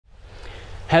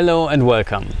Hello and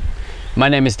welcome. My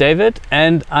name is David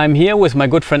and I'm here with my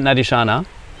good friend Nadishana,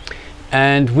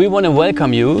 and we want to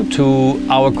welcome you to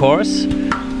our course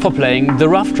for playing the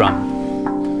RAV drum.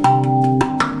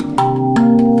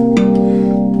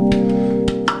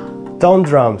 Tongue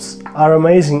drums are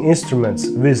amazing instruments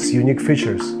with unique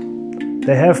features.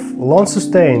 They have long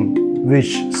sustain,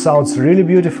 which sounds really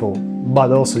beautiful,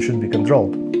 but also should be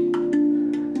controlled.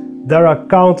 There are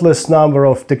countless number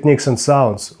of techniques and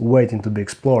sounds waiting to be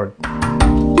explored.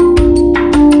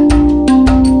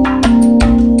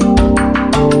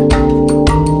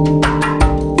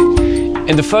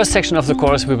 In the first section of the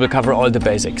course we will cover all the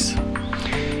basics.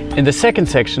 In the second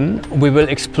section we will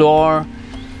explore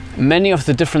many of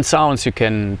the different sounds you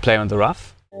can play on the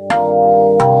RAV.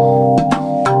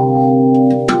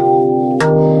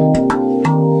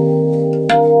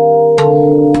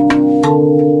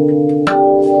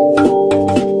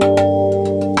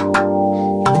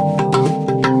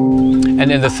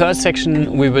 And in the third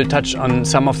section we will touch on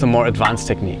some of the more advanced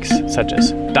techniques, such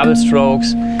as double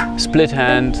strokes, split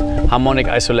hand, harmonic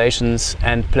isolations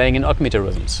and playing in odd meter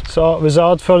rhythms. So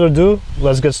without further ado,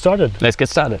 let's get started. Let's get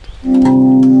started.